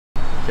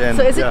And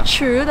so is it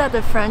true that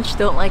the French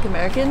don't like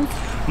Americans?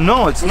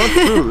 No, it's not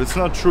true. It's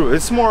not true.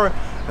 It's more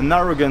an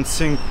arrogant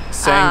thing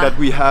saying that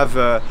we have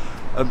a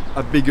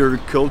bigger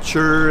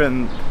culture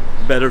and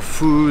better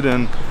food,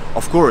 and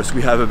of course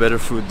we have a better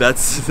food.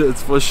 That's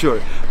for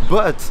sure.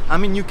 But I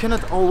mean, you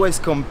cannot always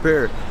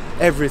compare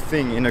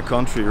everything in a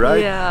country,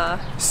 right? Yeah.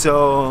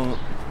 So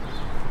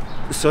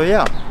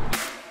yeah.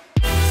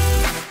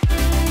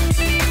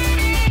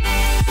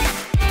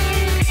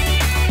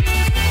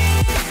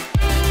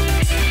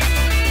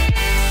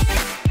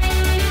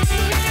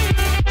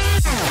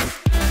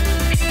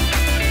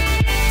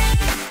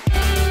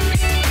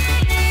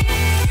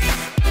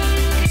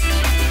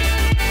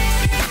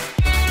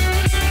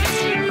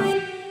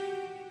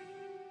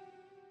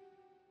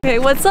 Okay,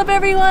 what's up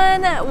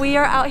everyone? We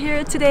are out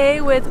here today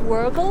with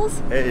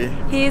Worakls. Hey.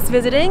 He's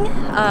visiting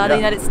the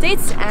United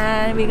States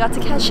and we got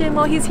to catch him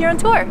while he's here on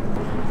tour.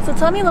 So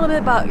tell me a little bit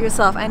about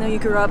yourself. I know you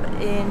grew up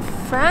in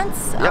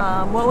France.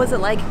 Yep. What was it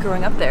like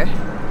growing up there?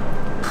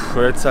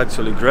 Well, it's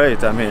actually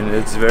great. I mean,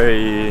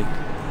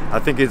 I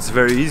think it's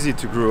very easy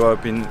to grow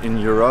up in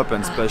Europe,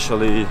 and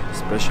especially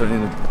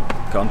in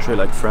a country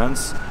like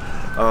France.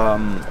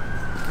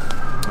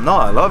 No,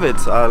 I love it.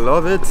 I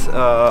love it.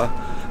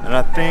 And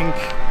I think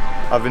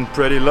I've been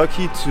pretty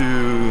lucky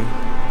to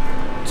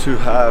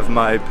have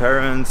my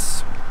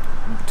parents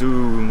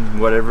do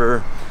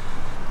whatever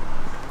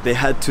they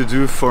had to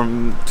do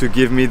to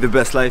give me the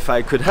best life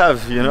I could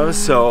have, you know.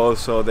 So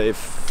they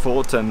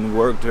fought and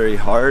worked very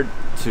hard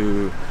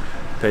to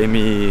pay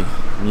me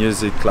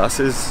music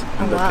classes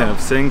and that kind of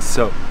thing.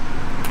 So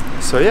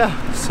yeah,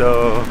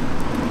 so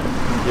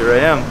here I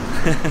am.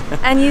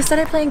 And you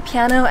started playing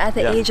piano at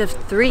the age of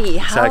 3.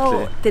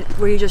 How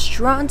were you just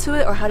drawn to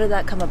it, or how did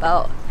that come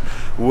about?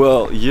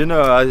 Well, you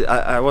know,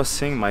 I was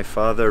seeing my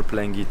father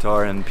playing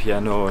guitar and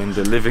piano in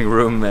the living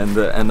room,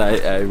 and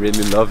I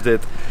really loved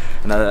it.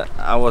 And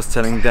I was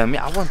telling them,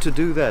 yeah, I want to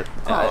do that.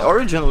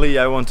 Originally,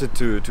 I wanted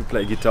to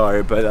play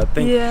guitar, but I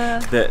think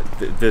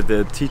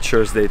the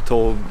teachers, they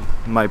told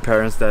my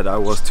parents that I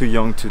was too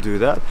young to do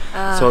that.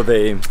 So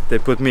they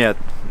put me at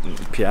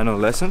piano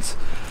lessons.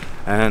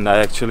 And I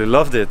actually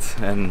loved it,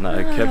 and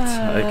I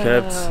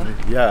kept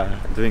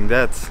doing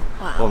that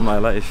all my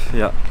life.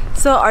 Yeah.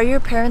 So are your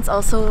parents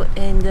also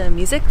in the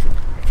music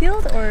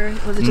field, or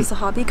was it just a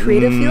hobby,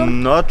 creative field?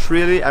 Not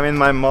really. I mean,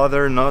 my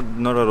mother not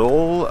at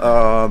all,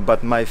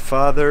 but my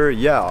father,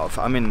 yeah.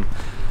 I mean,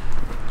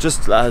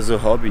 just as a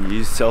hobby,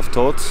 he's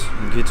self-taught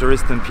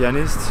guitarist and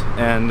pianist,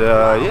 and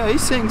yeah, he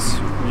sings,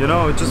 you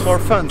know, just for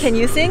fun. Can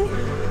you sing?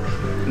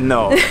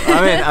 No,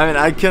 I mean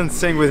I can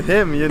sing with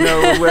him, you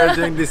know. We're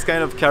doing this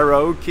kind of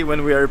karaoke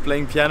when we are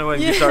playing piano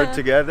and guitar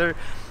together.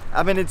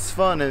 I mean, it's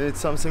fun, and it's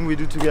something we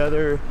do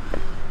together,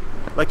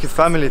 like a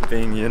family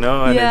thing, you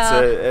know. And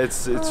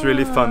it's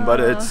really fun, but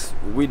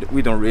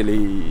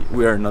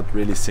we are not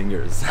really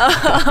singers.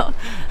 So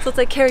it's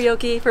like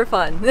karaoke for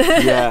fun.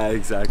 Yeah,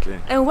 exactly.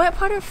 And what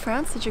part of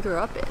France did you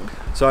grow up in?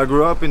 So I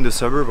grew up in the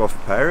suburb of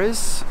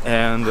Paris,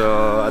 and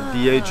at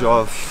the age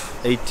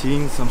of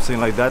 18, something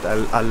like that,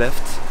 I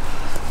left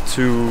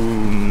to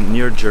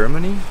near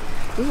Germany.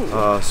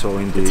 So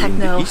in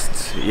the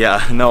east.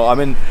 Yeah, no, I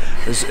mean,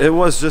 it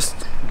was just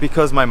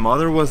because my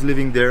mother was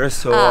living there,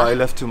 so I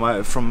left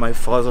from my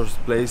father's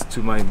place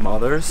to my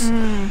mother's.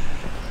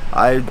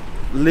 I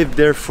lived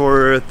there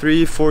for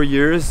 3-4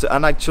 years,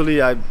 and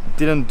actually I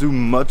didn't do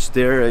much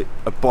there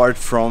apart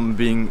from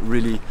being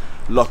really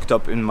locked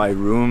up in my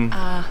room,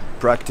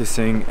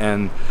 practicing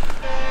and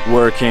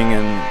working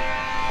and,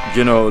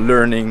 you know,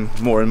 learning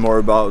more and more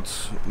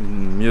about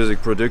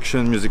music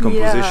production, music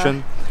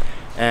composition.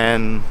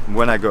 And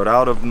when I got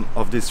out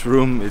of this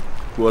room, it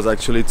was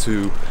actually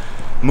to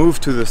move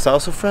to the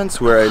south of France,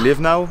 where I live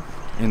now,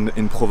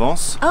 in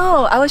Provence.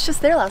 Oh, I was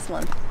just there last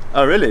month.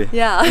 Oh, really?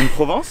 Yeah. In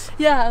Provence?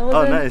 Yeah.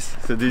 Oh, nice.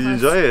 So did you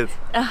enjoy it?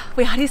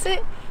 Wait, how do you say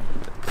it?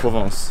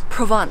 Provence.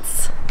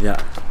 Provence. Yeah.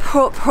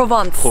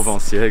 Provence.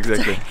 Provence, yeah,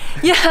 exactly.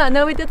 Yeah,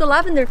 no, we did the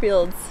lavender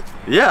fields.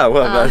 Yeah,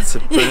 well, that's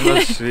pretty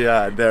much,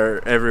 yeah,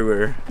 they're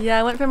everywhere.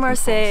 Yeah, I went from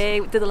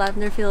Marseille, did the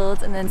lavender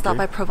fields, and then stopped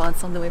by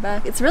Provence on the way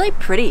back. It's really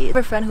pretty. I have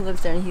a friend who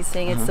lives there, and he's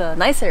saying it's a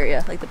nice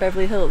area, like the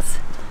Beverly Hills.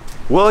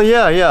 Well,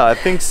 yeah, I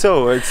think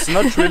so. It's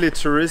not really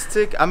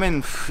touristic. I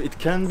mean, it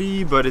can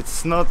be, but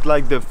it's not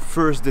like the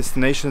first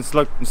destination.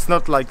 It's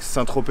not like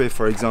Saint-Tropez,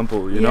 for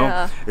example, you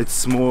know?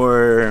 It's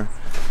more,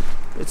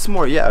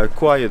 yeah, a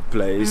quiet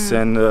place.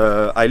 And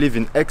I live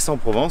in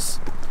Aix-en-Provence,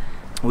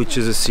 which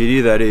is a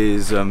city that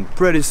is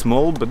pretty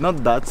small, but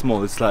not that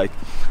small. It's like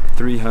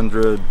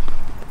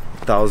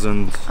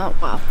 300,000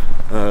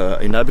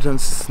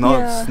 inhabitants.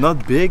 It's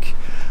not big,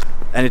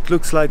 and it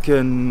looks like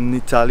an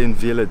Italian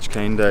village,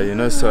 kinda, you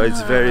know. So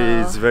it's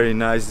very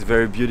nice, it's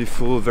very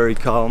beautiful, very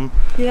calm.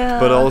 Yeah.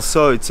 But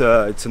also it's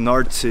an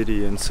art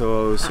city, and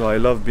so I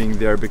love being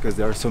there because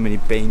there are so many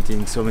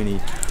paintings, so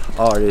many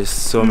artists,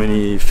 so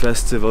many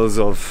festivals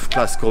of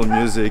classical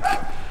music.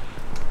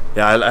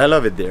 Yeah, I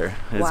love it there.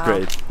 It's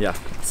great. Yeah.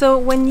 So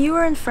when you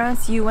were in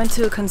France, you went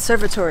to a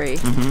conservatory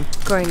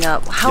growing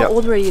up. How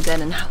old were you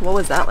then, and what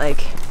was that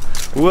like?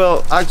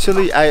 Well,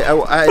 actually, I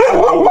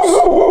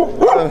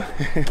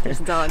There's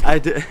a dog. I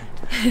did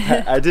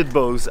I did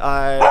both.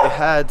 I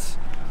had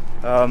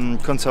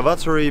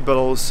conservatory, but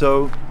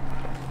also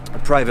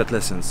private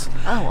lessons.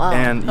 Oh wow.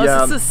 And Oh, yeah,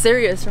 so this is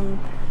serious from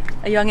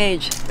a young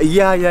age.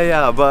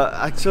 yeah. But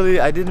actually,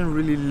 I didn't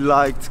really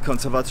like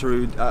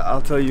conservatory.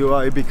 I'll tell you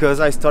why. Because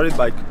I started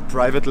by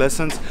private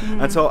lessons,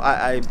 and so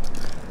I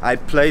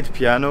played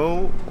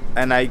piano,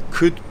 and I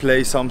could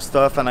play some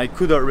stuff, and I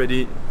could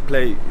already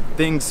play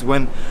things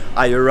when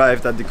I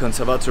arrived at the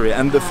conservatory.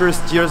 And the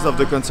first years of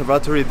the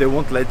conservatory, they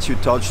won't let you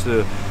touch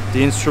the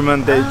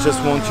instrument. They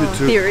just want you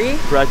to Theory?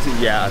 practice.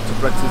 Yeah, to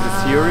practice the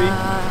theory.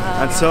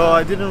 And so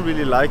I didn't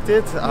really like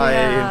it.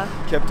 Yeah.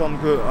 I kept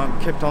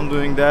on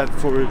doing that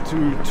for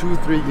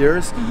 3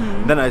 years.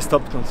 Then I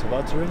stopped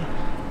conservatory,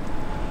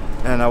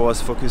 and I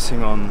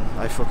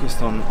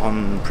focused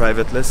on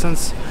private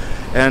lessons.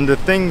 And the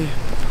thing,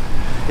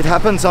 it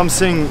happened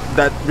something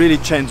that really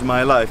changed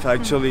my life.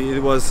 Actually,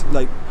 it was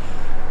like,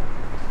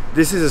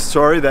 this is a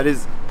story that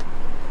is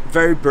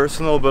very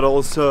personal, but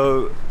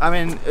also, I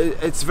mean,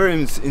 it's very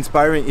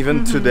inspiring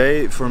even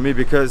today for me,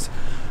 because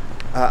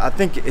I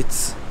think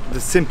it's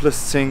the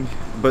simplest thing,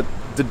 but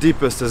the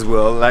deepest as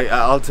well. Like,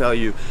 I'll tell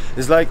you,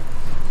 it's like,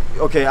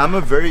 okay, I'm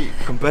a very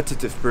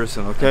competitive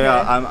person. Okay,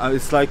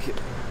 it's like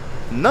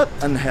not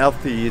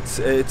unhealthy. It's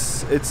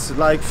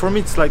like, for me,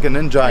 it's like an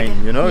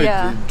engine. You know,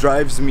 yeah. it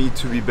drives me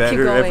to be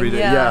better going, every day.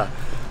 yeah.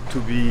 To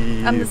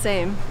be. I'm the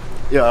same.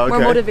 Yeah. Okay. More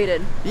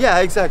motivated. Yeah,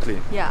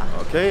 exactly. Yeah.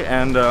 Okay,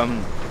 and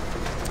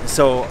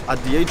so at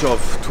the age of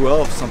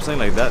 12, something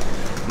like that,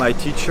 my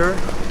teacher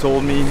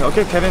told me,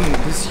 okay, Kevin,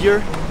 this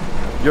year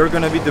you're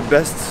gonna be the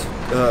best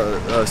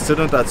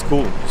student at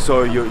school.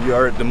 So you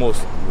are the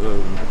most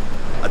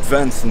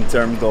advanced in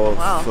terms of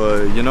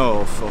you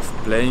know, of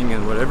playing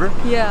and whatever.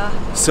 Yeah.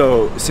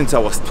 So since I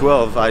was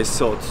 12, I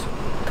thought,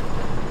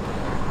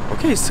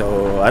 okay,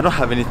 so I don't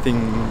have anything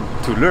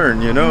to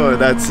learn, you know.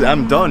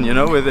 I'm done, you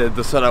know, with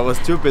it. So I was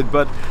stupid,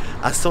 but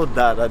I thought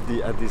that at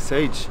this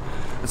age,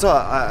 and so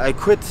I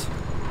quit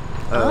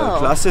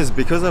classes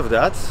because of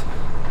that.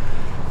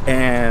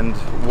 And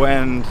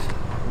when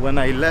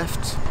I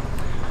left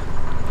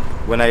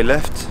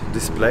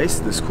this place,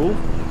 the school,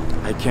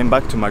 I came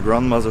back to my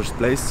grandmother's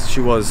place.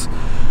 She was,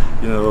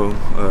 you know,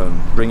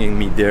 bringing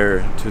me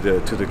there to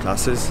the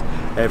classes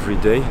every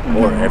day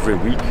or every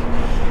week.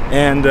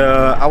 And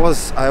I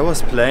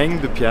was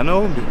playing the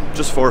piano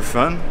just for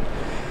fun,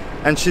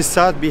 and she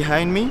sat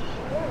behind me,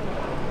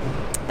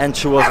 and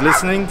she was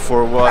listening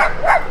for what,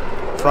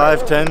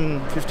 5,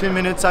 10, 15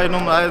 minutes. I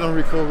don't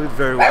recall it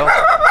very well.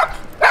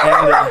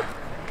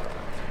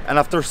 And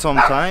after some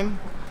time,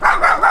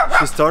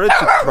 she started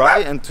to cry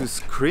and to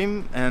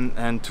scream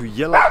and to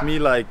yell at me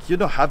like, you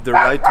don't have the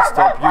right to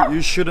stop.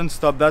 You shouldn't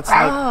stop. That's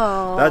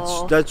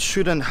not that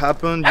shouldn't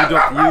happen.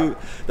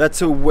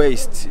 That's a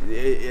waste.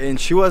 And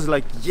she was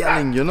like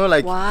yelling, you know,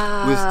 like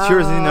with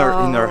tears in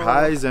her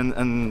eyes,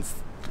 and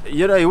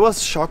you know, it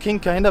was shocking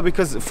kind of,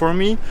 because for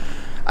me,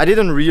 I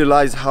didn't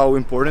realize how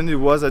important it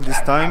was at this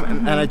time,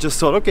 and I just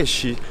thought, okay,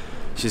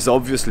 she's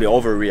obviously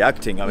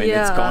overreacting. I mean,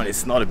 it's gone.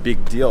 It's not a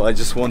big deal. I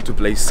just want to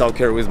play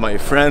soccer with my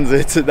friends.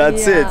 That's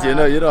it. You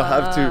know, you don't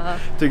have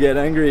to get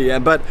angry.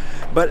 But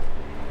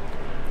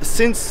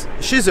since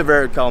she's a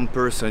very calm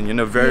person, you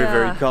know,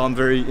 very calm,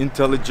 very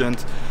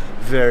intelligent,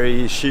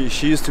 she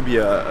used to be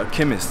a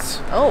chemist.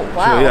 Oh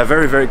wow. So, yeah,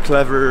 very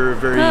clever,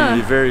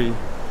 very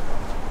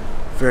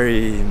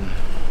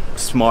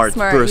smart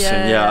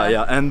person.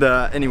 Yeah. And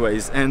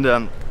anyways,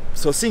 and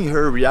so seeing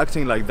her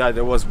reacting like that,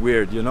 it was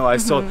weird, you know. I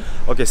thought,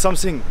 okay,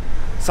 something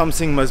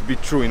must be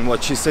true in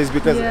what she says,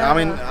 because I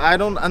mean, I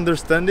don't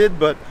understand it,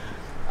 but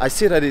I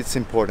see that it's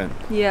important.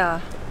 Yeah.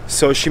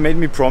 So she made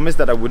me promise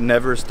that I would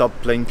never stop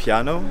playing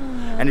piano,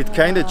 and it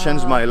kind of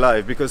changed my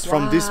life, because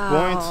from this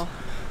point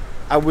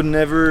I would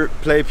never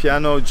play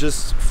piano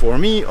just for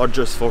me or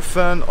just for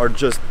fun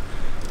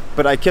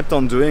but I kept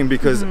on doing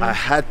because I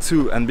had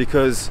to, and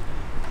because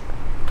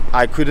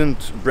I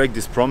couldn't break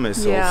this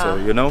promise also,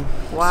 you know.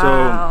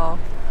 Wow.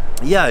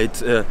 So yeah,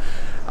 it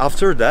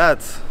after that,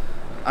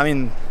 I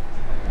mean,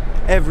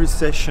 every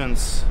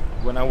sessions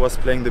when I was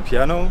playing the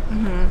piano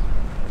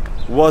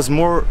was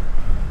more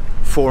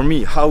for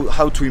me,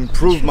 how to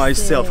improve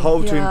myself,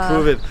 how to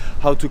improve it,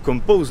 how to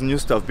compose new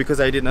stuff, because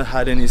I didn't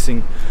have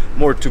anything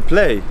more to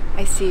play.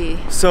 I see.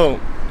 So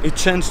it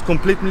changed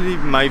completely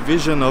my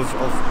vision of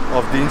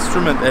the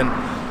instrument, and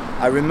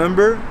I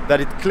remember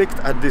that it clicked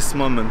at this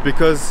moment,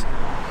 because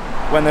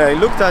when I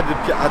looked at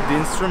the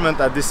instrument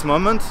at this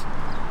moment,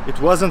 it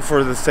wasn't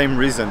for the same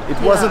reason. It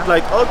wasn't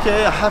like,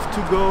 okay, I have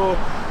to go,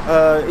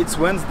 it's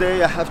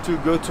Wednesday, I have to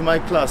go to my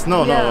class.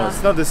 No,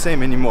 it's not the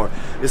same anymore.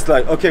 It's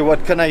like, okay,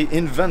 what can I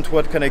invent,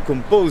 what can I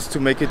compose to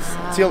make it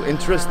still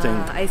interesting?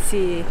 I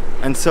see.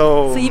 And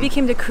so you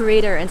became the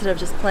creator instead of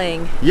just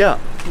playing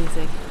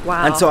music.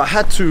 Wow. And so I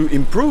had to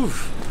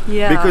improve,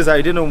 because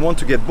I didn't want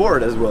to get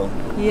bored as well.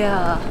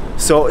 Yeah.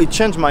 So it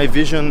changed my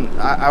vision.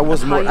 I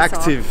was more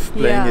active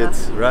playing it,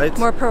 right?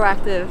 More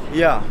proactive.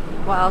 Yeah.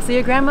 Wow, so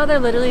your grandmother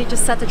literally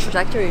just set the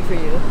trajectory for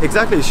you.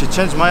 Exactly, she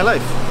changed my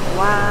life.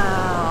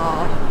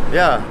 Wow.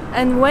 Yeah.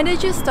 And when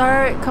did you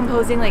start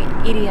composing like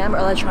EDM or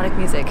electronic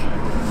music?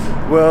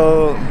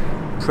 Well,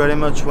 pretty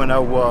much when I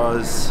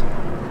was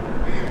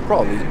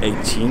probably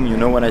 18, you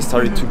know, when I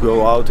started to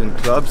go out in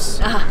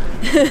clubs.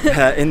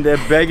 In the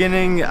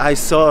beginning I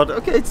thought,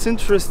 okay, it's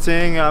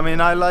interesting, I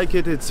mean, I like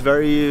it, it's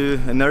very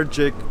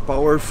energetic,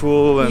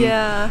 powerful,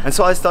 and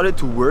so I started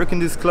to work in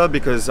this club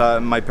because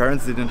my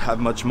parents didn't have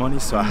much money,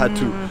 so I had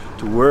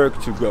to work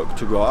to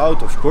go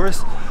out, of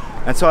course.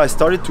 And so I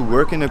started to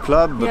work in a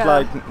club, but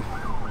like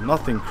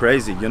nothing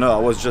crazy, you know, I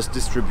was just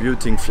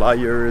distributing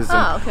flyers.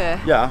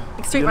 Okay. Yeah.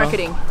 Like street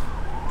marketing.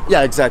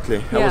 Yeah,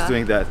 exactly. I was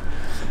doing that.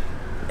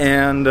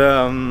 And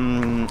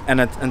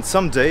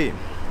someday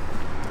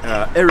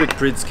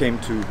Prydz came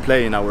to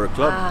play in our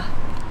club,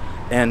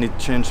 and it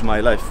changed my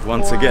life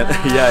once again.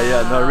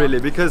 Yeah, no, really,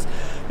 because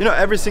you know,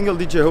 every single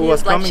DJ who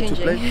was coming to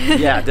play,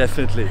 yeah,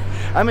 definitely.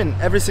 I mean,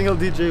 every single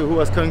DJ who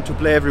was coming to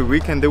play every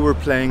weekend, they were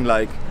playing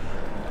like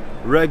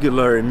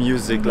regular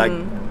music, like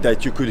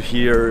that you could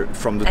hear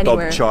from the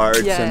top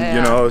charts, and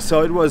you know,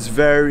 so it was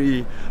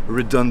very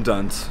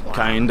redundant,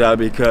 kinda,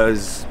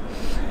 because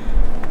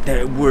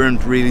they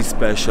weren't really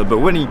special. But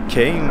when he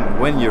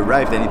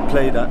arrived and he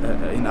played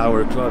in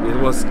our club, it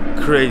was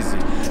crazy.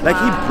 Like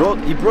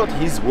he brought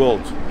his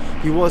world.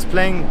 He was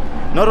playing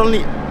not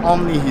only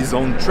his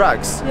own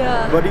tracks,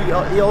 but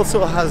he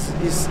also has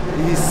his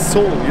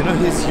soul, you know,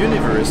 his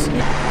universe.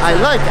 I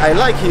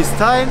like his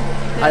style.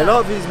 I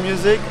love his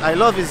music. I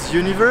love his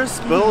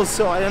universe. But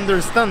also I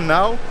understand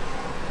now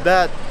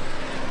that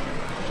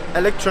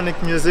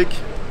electronic music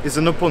is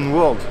an open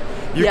world.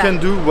 You can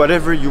do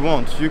whatever you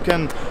want. You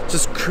can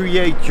just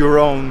create your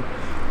own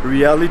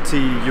reality,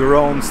 your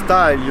own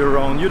style,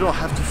 you don't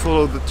have to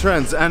follow the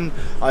trends. And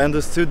I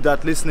understood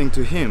that listening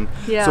to him.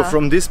 So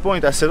from this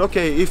point I said,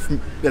 okay, if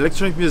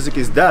electronic music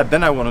is that,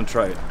 then I want to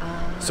try it.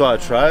 So I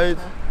tried,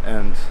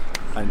 and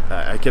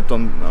I kept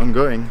on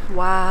going.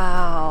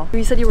 Wow.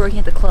 You said you were working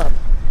at the club.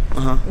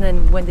 And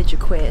then when did you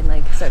quit and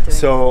like start doing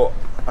So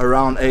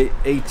around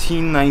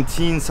 18,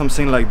 19,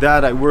 something like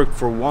that. I worked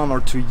for 1 or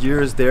 2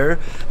 years there,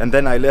 and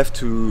then I left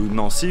to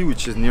Nancy,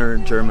 which is near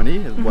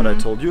Germany, what I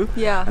told you.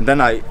 And then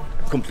I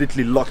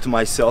completely locked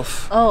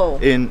myself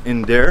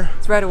in there.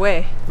 It's right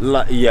away.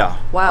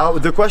 Wow.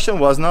 The question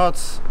was not,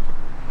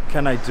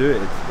 can I do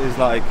it? It's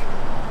like,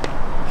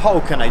 how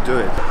can I do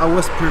it? I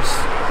was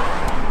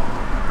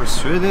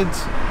persuaded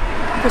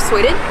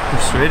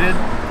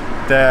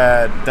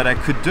that I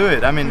could do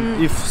it. I mean,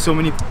 if so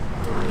many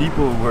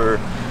people were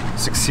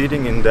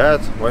succeeding in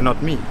that, why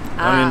not me?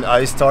 I mean,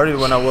 I started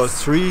when I was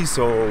 3,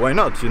 so why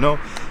not, you know?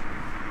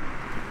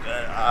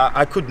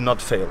 I could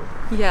not fail.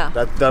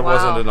 That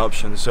wasn't an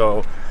option.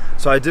 So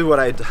I did what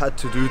I had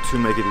to do to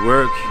make it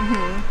work,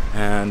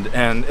 and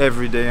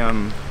every day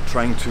I'm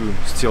trying to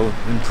still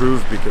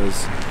improve,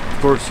 because of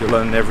course you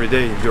learn every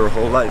day your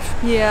whole life.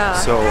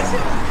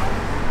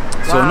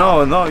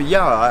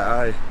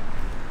 I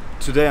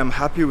today I'm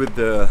happy with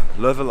the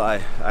level I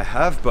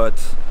have,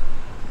 but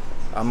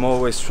I'm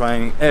always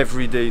trying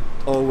every day,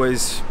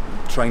 always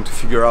trying to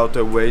figure out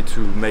a way to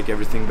make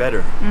everything better,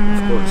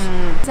 of course.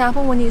 For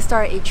example, when you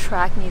start a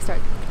track and you start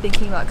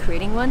thinking about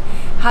creating one,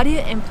 how do you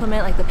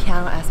implement like the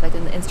piano aspect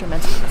and the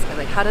instrumental aspect?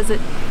 Like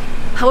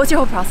what's your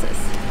whole process?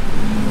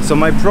 So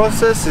my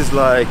process is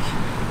like,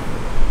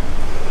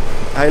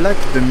 I like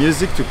the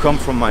music to come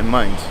from my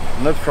mind,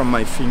 not from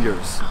my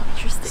fingers. Oh,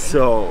 interesting.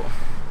 So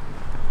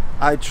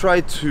I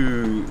try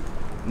to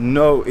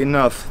know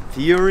enough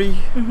theory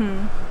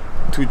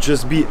to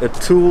just be a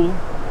tool.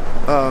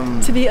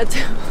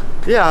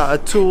 Yeah, a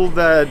tool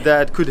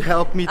that could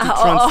help me to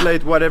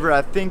translate whatever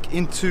I think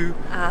into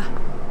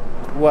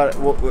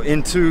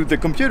into the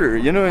computer,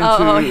 you know,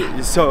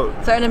 so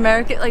in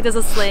America, like, there's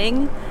a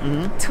slang.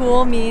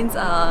 Tool means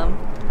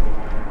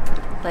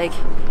like,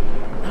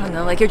 I don't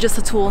know, like you're just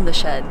a tool in the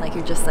shed, like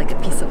you're just like a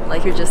piece of,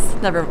 like you're just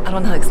I don't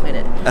know how to explain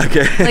it.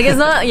 Okay. Like it's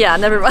not,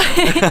 never mind.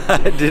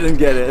 I didn't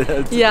get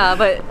it.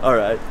 But all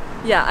right.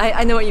 Yeah,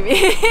 I know what you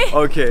mean.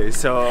 Okay,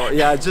 so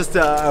yeah, just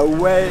a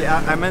way,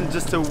 I meant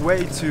just a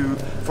way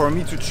for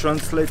me to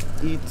translate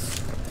it,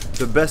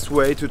 the best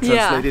way to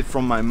translate it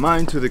from my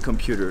mind to the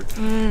computer.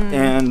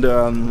 And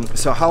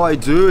so how I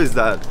do is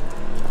that,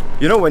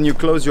 you know, when you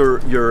close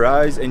your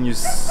eyes and you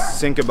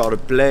think about a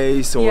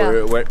place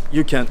or where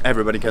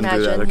everybody can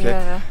do that,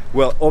 okay?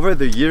 Well, over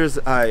the years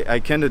I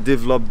kind of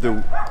developed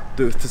the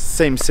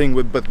same thing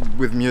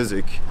with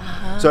music.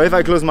 So if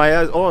I close my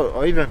eyes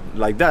or even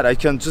like that, I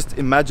can just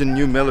imagine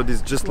new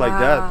melodies just like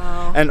that.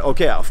 And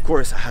okay, of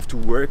course I have to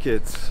work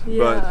it,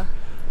 but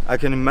I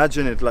can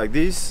imagine it like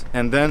this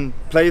and then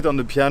play it on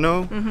the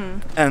piano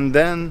and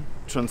then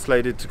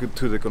translate it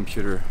to the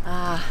computer.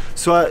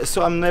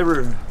 So I'm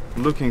never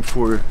looking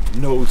for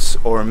notes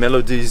or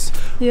melodies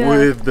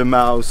with the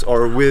mouse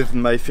or with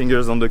my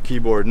fingers on the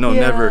keyboard. No,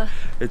 never.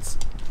 It's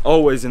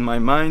always in my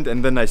mind,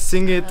 and then I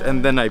sing it,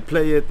 and then I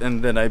play it,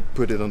 and then I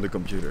put it on the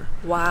computer.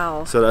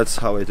 Wow. So that's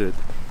how I do it.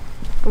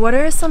 What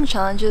are some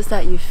challenges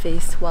that you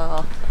faced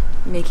while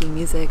making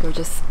music or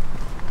just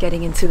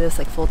getting into this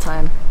like full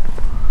time?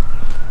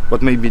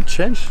 What made me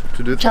change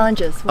to do that?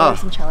 Challenges. What are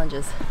some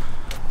challenges?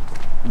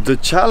 The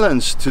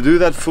challenge to do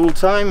that full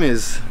time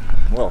is,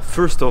 well,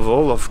 first of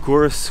all, of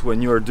course,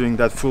 when you are doing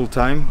that full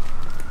time,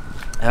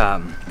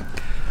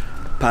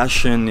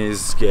 passion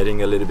is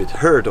getting a little bit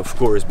hurt, of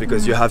course,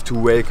 because you have to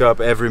wake up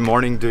every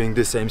morning doing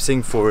the same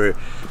thing for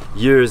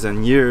years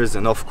and years,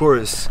 and of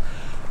course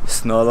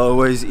it's not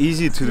always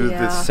easy to do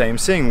the same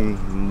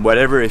thing,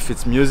 whatever, if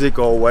it's music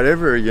or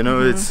whatever, you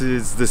know. It's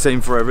the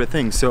same for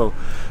everything. So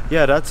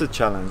yeah, that's a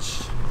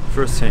challenge,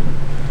 first thing.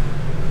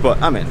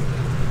 But I mean,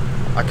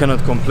 I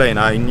cannot complain.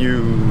 I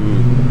knew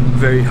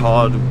very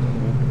hard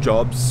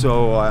jobs,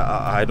 so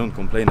I don't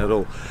complain at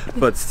all.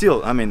 But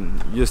still, I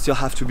mean, you still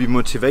have to be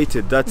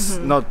motivated. That's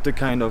not the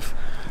kind of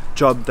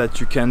job that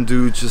you can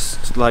do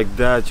just like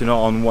that, you know,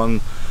 on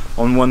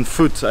one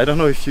foot. I don't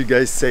know if you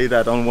guys say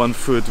that, on one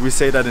foot. We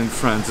say that in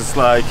France. It's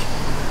like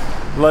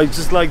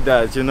just like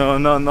that, you know,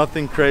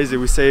 nothing crazy.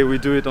 We say we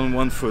do it on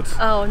one foot.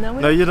 Oh no!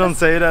 No, you don't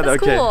say that.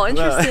 That's okay. Cool.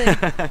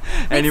 Interesting.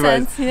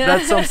 Anyway, yeah.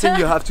 That's something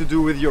you have to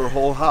do with your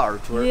whole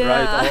heart,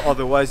 right?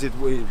 Otherwise, it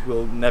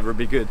will never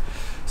be good.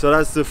 So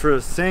that's the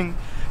first thing.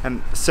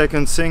 And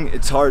second thing,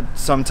 it's hard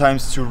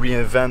sometimes to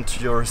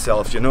reinvent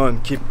yourself, you know,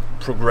 and keep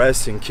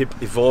progressing,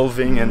 keep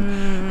evolving,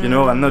 and you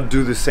know, and not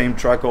do the same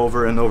track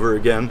over and over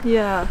again.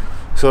 Yeah.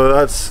 So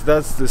that's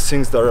the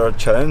things that are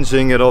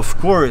challenging. And of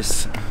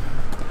course,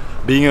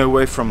 being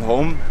away from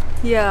home.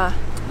 Yeah.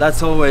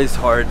 That's always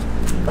hard,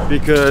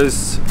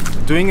 because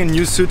doing a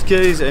new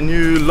suitcase, a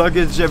new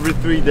luggage every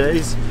 3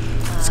 days,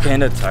 it's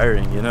kind of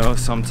tiring, you know.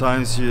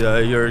 Sometimes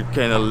you're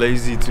kind of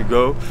lazy to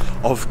go.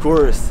 Of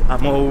course,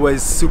 I'm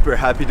always super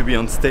happy to be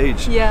on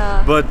stage.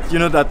 Yeah. But you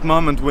know, that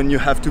moment when you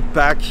have to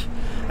pack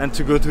and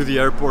to go to the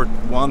airport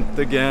once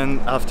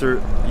again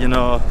after, you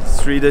know,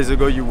 3 days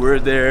ago you were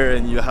there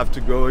and you have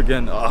to go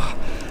again. Oh,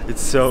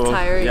 it's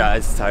tiring. Yeah,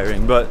 it's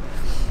tiring. But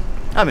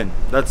I mean,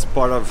 that's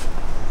part of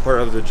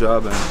the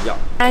job, and yeah.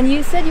 And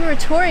you said you were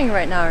touring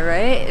right now,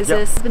 right?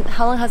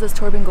 How long has this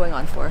tour been going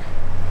on for?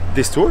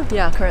 This tour?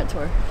 Yeah, current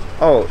tour.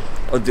 Oh,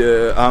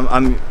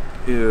 I'm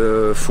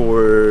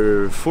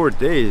for 4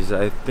 days,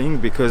 I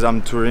think, because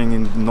I'm touring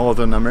in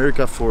Northern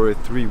America for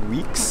 3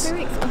 weeks. 3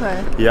 weeks,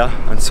 okay. Yeah,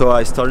 and so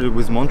I started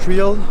with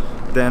Montreal,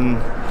 then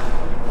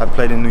I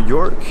played in New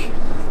York,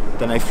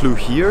 then I flew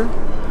here,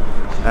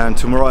 and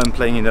tomorrow I'm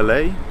playing in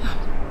LA.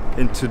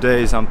 In 2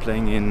 days I'm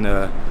playing in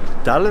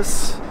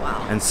Dallas.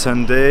 Wow. And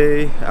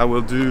Sunday I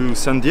will do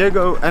San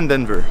Diego and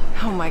Denver.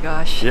 Oh my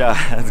gosh. Yeah,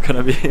 it's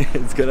gonna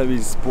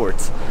be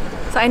sports.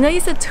 So I know you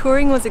said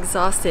touring was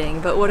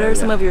exhausting, but what are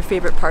some of your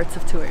favorite parts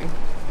of touring?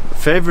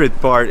 Favorite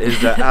part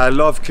is that I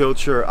love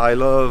culture, I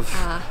love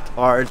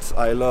art,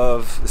 I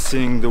love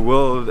seeing the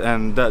world,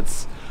 and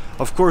that's,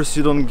 of course,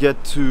 you don't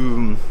get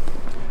to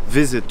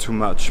visit too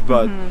much,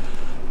 but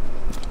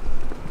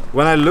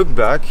when I look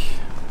back,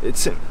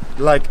 it's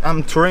like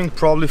I'm touring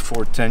probably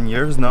for 10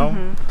 years now.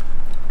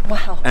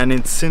 Wow. And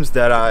it seems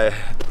that I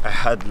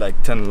had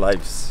like 10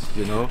 lives,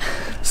 you know.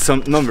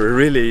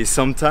 Really,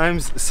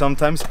 sometimes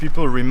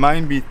people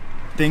remind me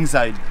things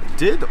I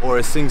did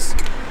or things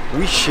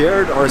we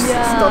shared or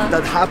stuff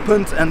that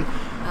happened, and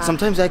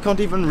sometimes I can't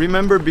even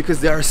remember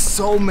because there are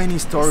so many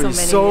stories,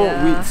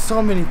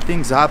 so many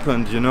things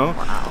happened, you know.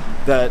 Wow.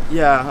 That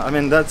I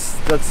mean, that's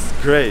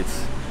great.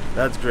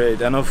 That's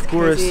great. And of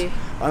course,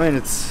 I mean,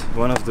 it's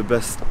one of the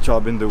best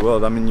job in the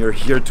world. I mean, you're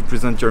here to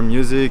present your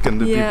music,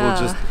 and the people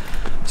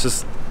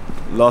just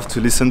love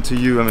to listen to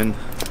you. I mean,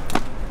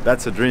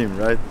 that's a dream,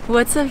 right?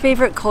 What's a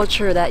favorite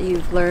culture that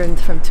you've learned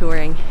from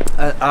touring?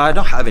 I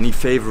don't have any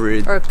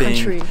favorite thing.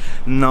 Country?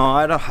 No,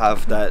 I don't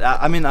have that.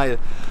 I mean, I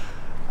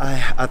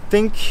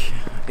think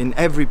in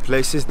every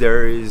places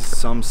there is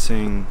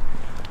something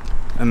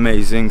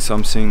amazing,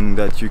 something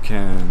that you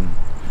can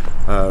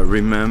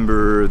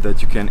remember,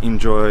 that you can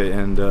enjoy,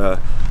 and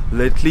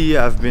lately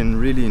I've been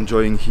really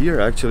enjoying here,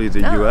 actually,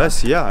 the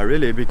US. Yeah,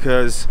 really,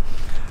 because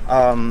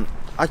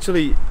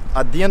actually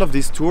at the end of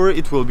this tour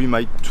it will be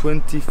my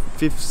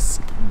 25th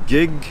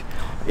gig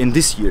in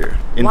this year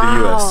in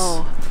the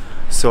US.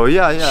 So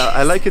yeah,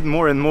 I like it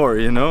more and more,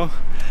 you know.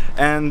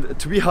 And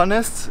to be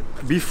honest,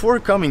 before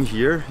coming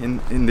here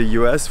in the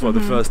US for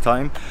the first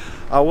time,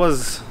 I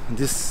was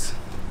this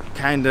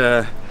kind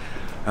of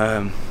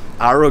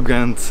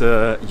arrogant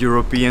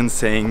European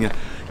saying,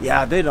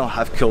 yeah, they don't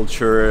have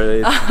culture,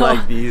 it's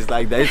like this,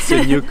 like that, it's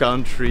a new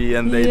country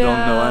and they don't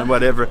know and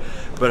whatever.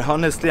 But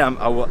honestly,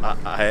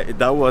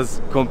 that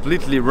was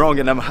completely wrong,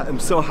 and I'm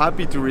so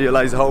happy to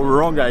realize how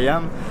wrong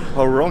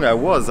I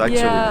was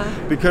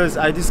actually. Because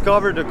I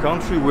discovered a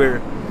country where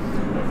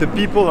the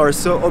people are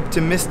so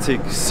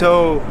optimistic,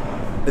 so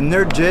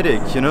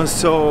energetic, you know,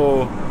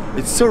 so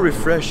it's so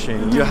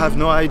refreshing. You have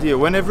no idea.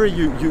 Whenever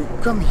you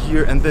come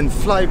here and then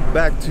fly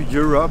back to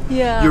Europe,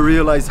 you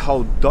realize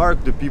how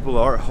dark the people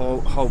are,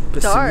 how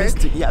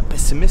pessimistic. Yeah,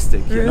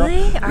 pessimistic.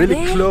 Really? You know? Are really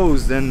they?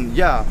 Closed and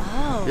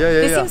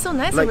They seem so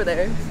nice, like, over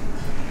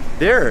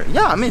there.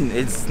 I mean,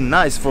 it's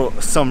nice for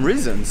some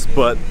reasons,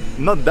 but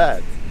not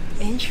that.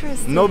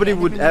 Interesting. Nobody I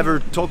would never knew.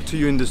 ever talk to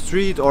you in the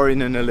street or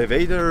in an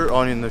elevator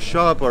or in a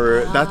shop,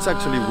 or that's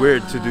actually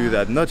weird to do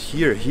that. Not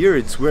here. Here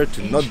it's weird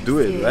to not do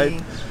it, right?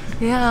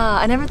 Interesting.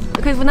 Yeah, I never,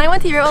 because when I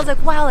went to Europe, I was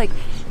like, wow, like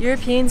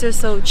Europeans are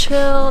so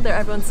chill.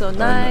 Everyone's so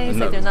nice.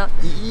 no. Like they're not.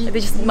 Like, they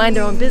just mind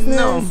their own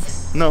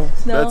business. No,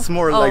 No? that's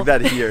more Oh. like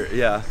that here.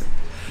 Yeah.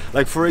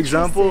 Like for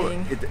example,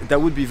 Interesting.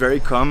 that would be very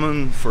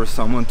common for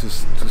someone to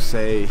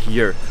say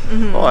here,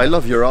 oh, I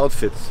love your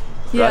outfit,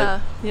 Yeah,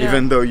 right? yeah.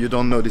 Even though you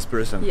don't know this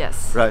person,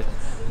 Yes. right?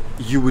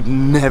 You would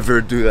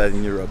never do that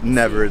in Europe.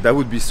 Never. That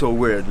would be so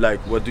weird. Like,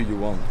 what do you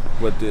want?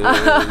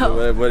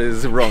 What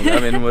is wrong? I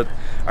mean, what?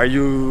 Are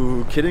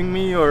you kidding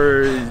me?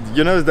 Or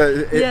you know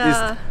that?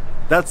 Yeah.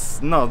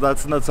 That's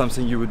not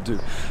something you would do.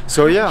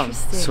 So yeah.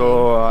 Interesting.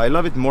 So I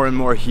love it more and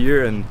more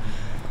here, and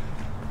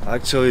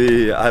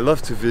actually I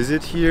love to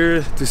visit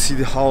here to see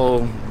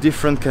how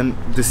different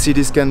the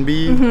cities can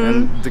be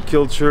and the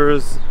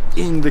cultures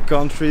in the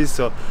country.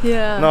 So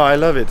Yeah. no, I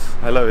love it.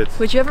 I love it.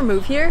 Would you ever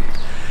move here?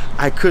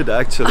 I could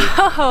actually.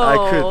 I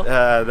Oh.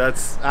 could.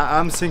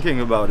 I'm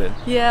thinking about it.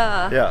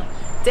 Yeah. Yeah.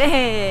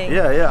 Dang.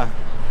 Yeah.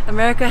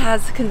 America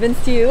has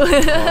convinced you.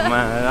 Oh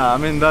man, I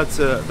mean that's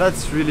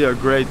really a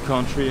great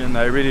country, and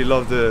I really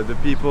love the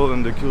people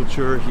and the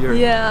culture here.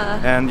 Yeah.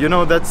 And you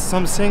know, that's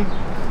something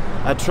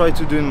I try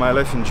to do in my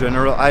life in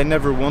general. I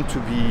never want to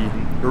be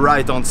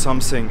right on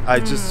something.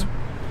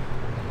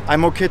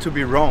 I'm okay to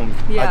be wrong.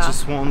 Yeah. I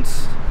just want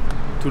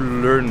to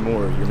learn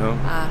more, you know.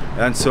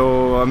 And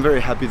so I'm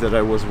very happy that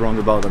I was wrong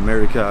about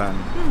America.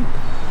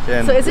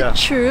 And So is yeah. it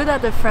true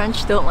that the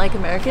French don't like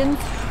Americans?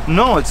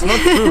 No, it's not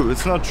true.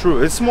 It's not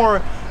true. It's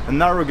more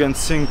an arrogant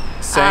thing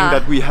saying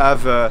that we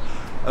have a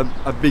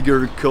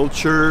bigger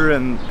culture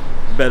and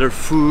better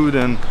food,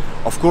 and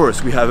of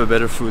course we have a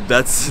better food.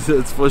 That's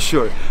for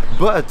sure.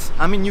 But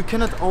I mean, you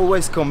cannot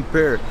always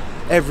compare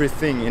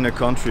everything in a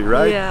country,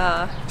 right?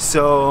 Yeah.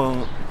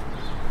 So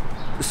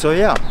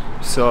yeah.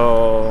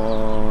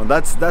 So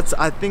that's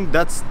I think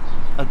that's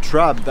a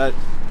trap that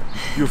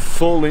you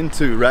fall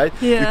into, right?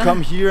 Yeah. You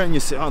come here and you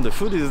say, oh, the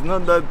food is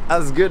not that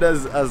as good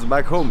as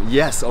back home.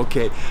 Yes,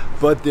 okay,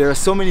 but there are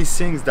so many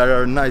things that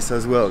are nice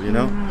as well, you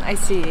know, I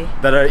see.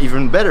 that are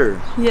even better.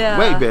 Yeah.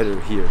 Way better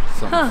here.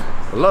 So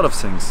a lot of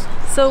things.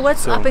 So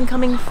what's So- up and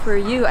coming for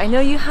you? I know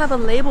you have a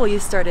label you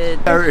started.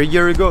 A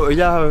year ago,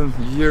 yeah,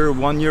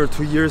 1 year,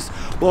 2 years.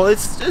 Well,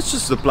 it's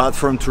just a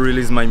platform to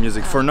release my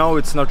music. For now,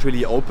 it's not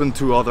really open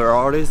to other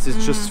artists.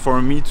 It's just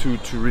for me to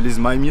release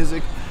my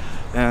music,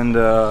 and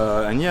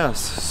yes,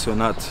 so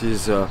that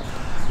is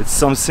it's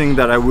something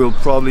that I will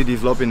probably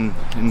develop in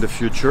the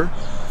future.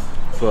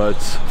 But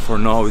for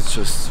now, it's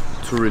just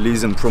to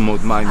release and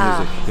promote my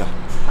music. Yeah.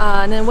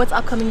 And then what's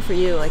upcoming for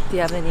you? Like, do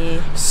you have any?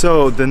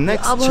 So the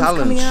next album's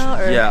challenge, coming out,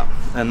 or? yeah,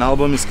 an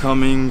album is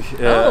coming at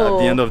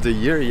the end of the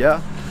year, yeah.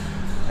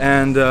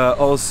 And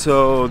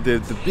also the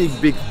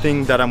big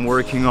thing that I'm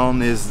working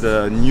on is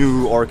the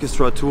new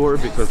orchestra tour,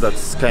 because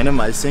that's kind of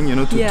my thing, you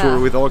know, to Yeah. tour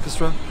with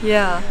orchestra.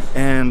 Yeah.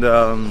 And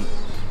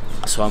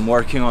so I'm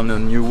working on a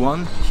new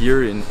one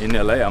here in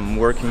LA. I'm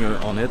working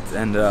on it,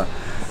 and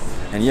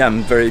yeah,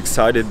 I'm very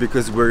excited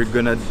because we're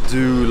gonna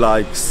do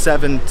like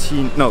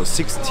 16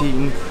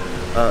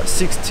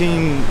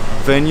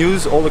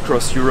 venues all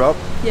across Europe,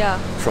 Yeah.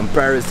 from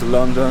Paris to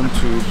London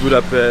to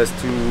Budapest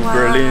to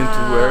Berlin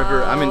to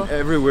wherever. I mean,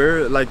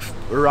 everywhere, like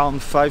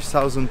around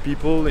 5,000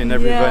 people in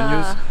every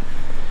venues.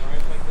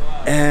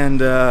 And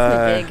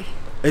Pretty big.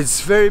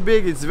 it's very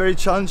big, it's very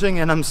challenging,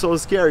 and I'm so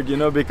scared, you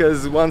know,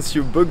 because once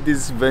you book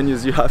these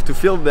venues, you have to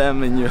fill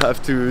them and you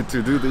have to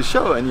do the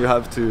show, and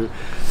it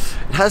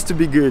has to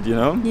be good, you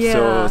know.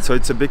 Yeah. So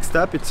it's a big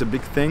step, it's a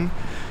big thing,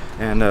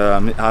 and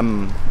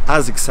I'm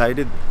as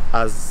excited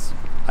as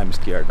I'm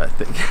scared, I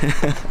think.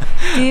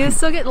 Do you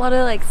still get a lot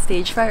of like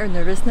stage fright or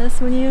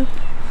nervousness when you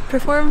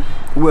perform?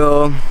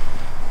 Well,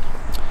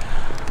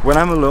 when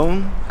I'm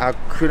alone, I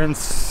couldn't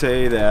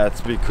say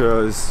that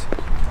because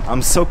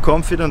I'm so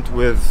confident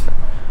with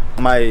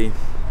my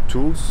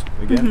tools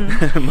again,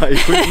 my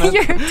equipment.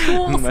 Your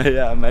tools.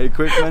 my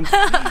equipment.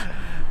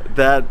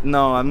 That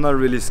no, I'm not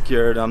really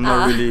scared. I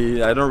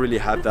don't really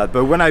have that.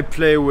 But when I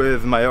play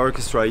with my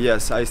orchestra,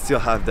 yes, I still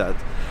have that.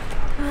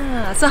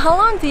 So how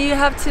long do you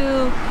have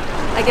to,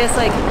 I guess,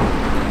 like,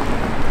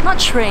 not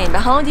train, but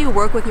how long do you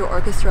work with your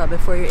orchestra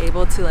before you're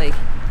able to like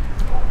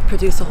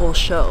produce a whole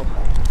show?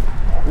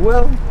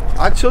 Well,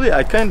 actually,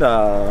 I kind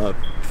of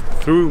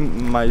threw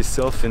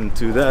myself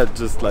into that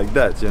just like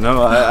that, you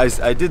know.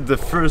 I did the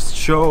first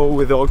show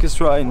with the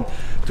orchestra in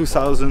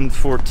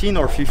 2014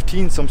 or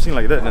 15, something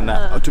like that,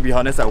 and to be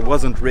honest, I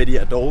wasn't ready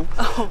at all,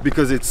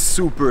 because it's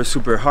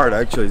super hard.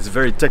 Actually, it's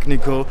very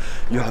technical.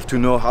 You have to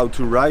know how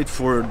to write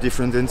for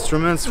different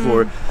instruments,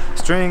 for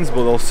strings,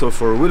 but also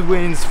for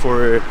woodwinds,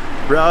 for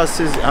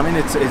brasses. I mean,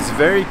 it's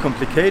very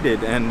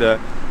complicated, and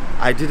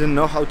I didn't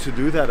know how to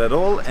do that at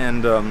all,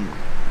 and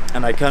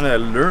I kind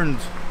of learned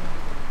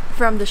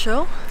From the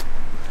show?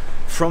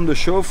 from the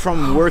show,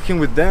 from working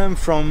with them,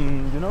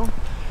 from, you know.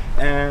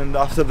 And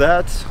after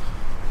that,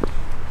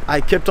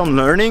 I kept on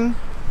learning,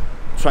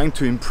 trying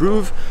to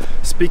improve.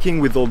 speaking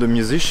with all the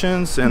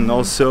musicians and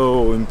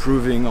also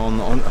improving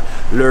on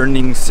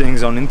learning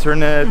things on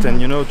internet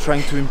and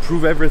trying to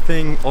improve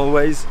everything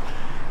always.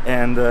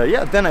 And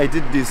yeah, then I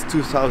did this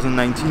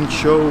 2019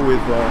 show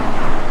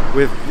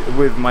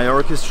with my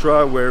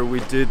orchestra, where we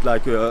did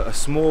like a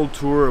small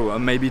tour,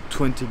 maybe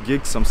 20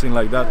 gigs, something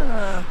like that,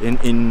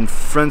 in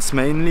France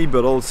mainly,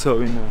 but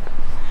also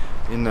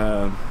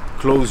in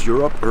close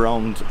Europe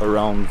around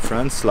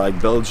France,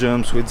 like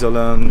Belgium,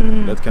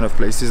 Switzerland, that kind of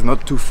places,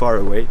 not too far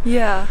away.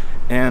 Yeah.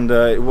 And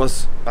it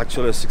was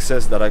actually a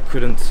success that I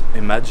couldn't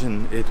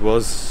imagine. It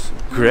was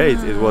great.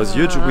 It was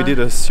huge. We did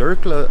a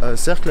cercle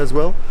as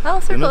well. Oh,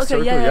 circle. Okay,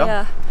 Circle,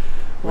 yeah.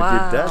 We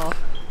Wow. did that.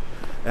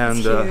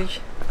 And That's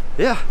huge.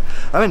 yeah,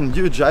 I mean,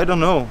 huge. I don't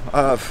know.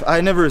 I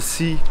never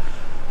see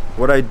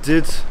what I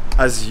did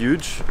as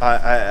huge.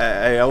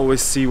 I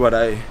always see what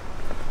I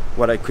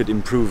could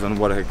improve and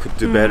what I could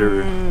do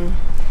better.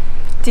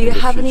 Do you in the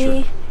have future.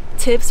 any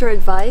tips or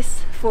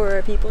advice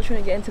for people trying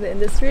to get into the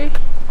industry?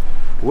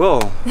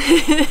 Well,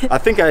 I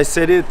think I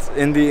said it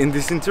in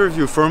this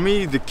interview. For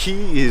me, the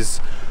key is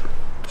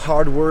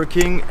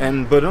hardworking,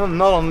 but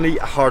not only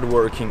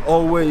hardworking,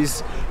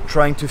 always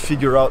trying to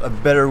figure out a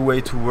better way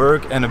to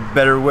work and a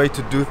better way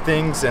to do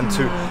things, and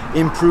to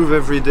improve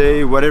every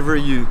day, whatever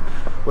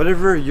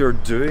you're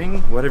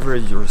doing, whatever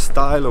your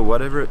style or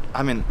whatever.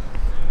 I mean,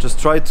 just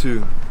try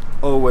to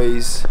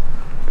always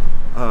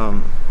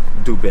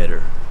do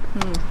better.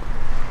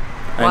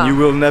 And Wow. you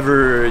will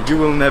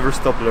never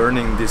stop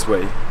learning this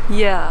way.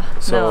 Yeah,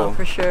 So- no,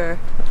 for sure.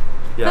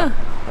 Yeah,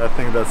 I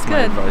think that's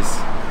my Good. advice.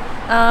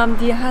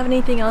 Do you have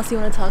anything else you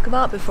want to talk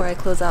about before I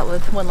close out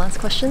with one last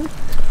question?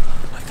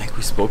 I think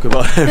we spoke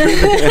about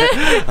everything.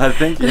 I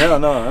think, yeah,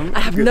 no. I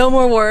have no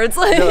more words.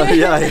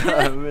 Yeah.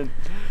 I mean,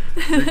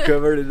 you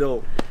covered it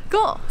all.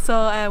 Cool. So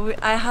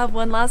I have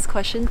one last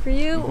question for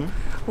you.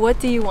 What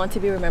do you want to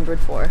be remembered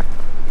for?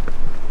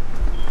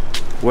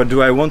 What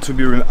do I want to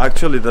be?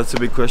 Actually, that's a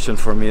big question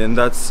for me, and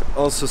that's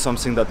also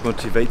something that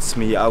motivates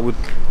me. I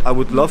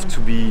would love to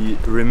be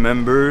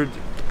remembered,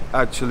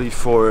 actually,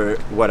 for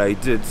what I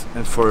did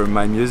and for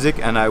my music,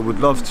 and I would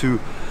love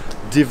to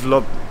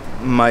develop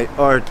my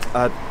art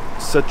at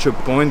such a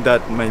point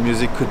that my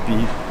music could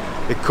be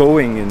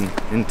echoing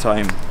in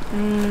time.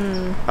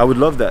 I would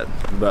love that,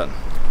 but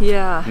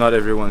Yeah. not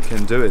everyone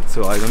can do it.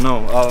 So I don't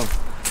know. I'll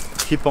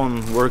keep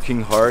on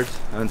working hard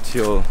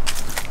until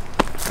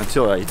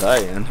I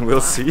die, and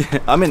we'll see.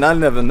 I mean, I'll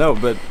never know,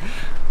 but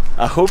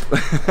I hope.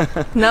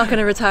 Not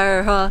gonna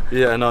retire, huh?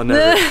 Yeah, no,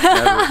 never.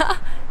 Never.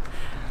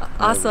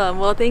 Awesome.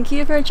 Well, thank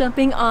you for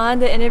jumping on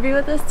the interview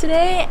with us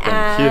today,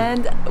 Thank you.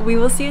 and we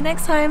will see you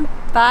next time.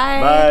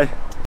 Bye. Bye.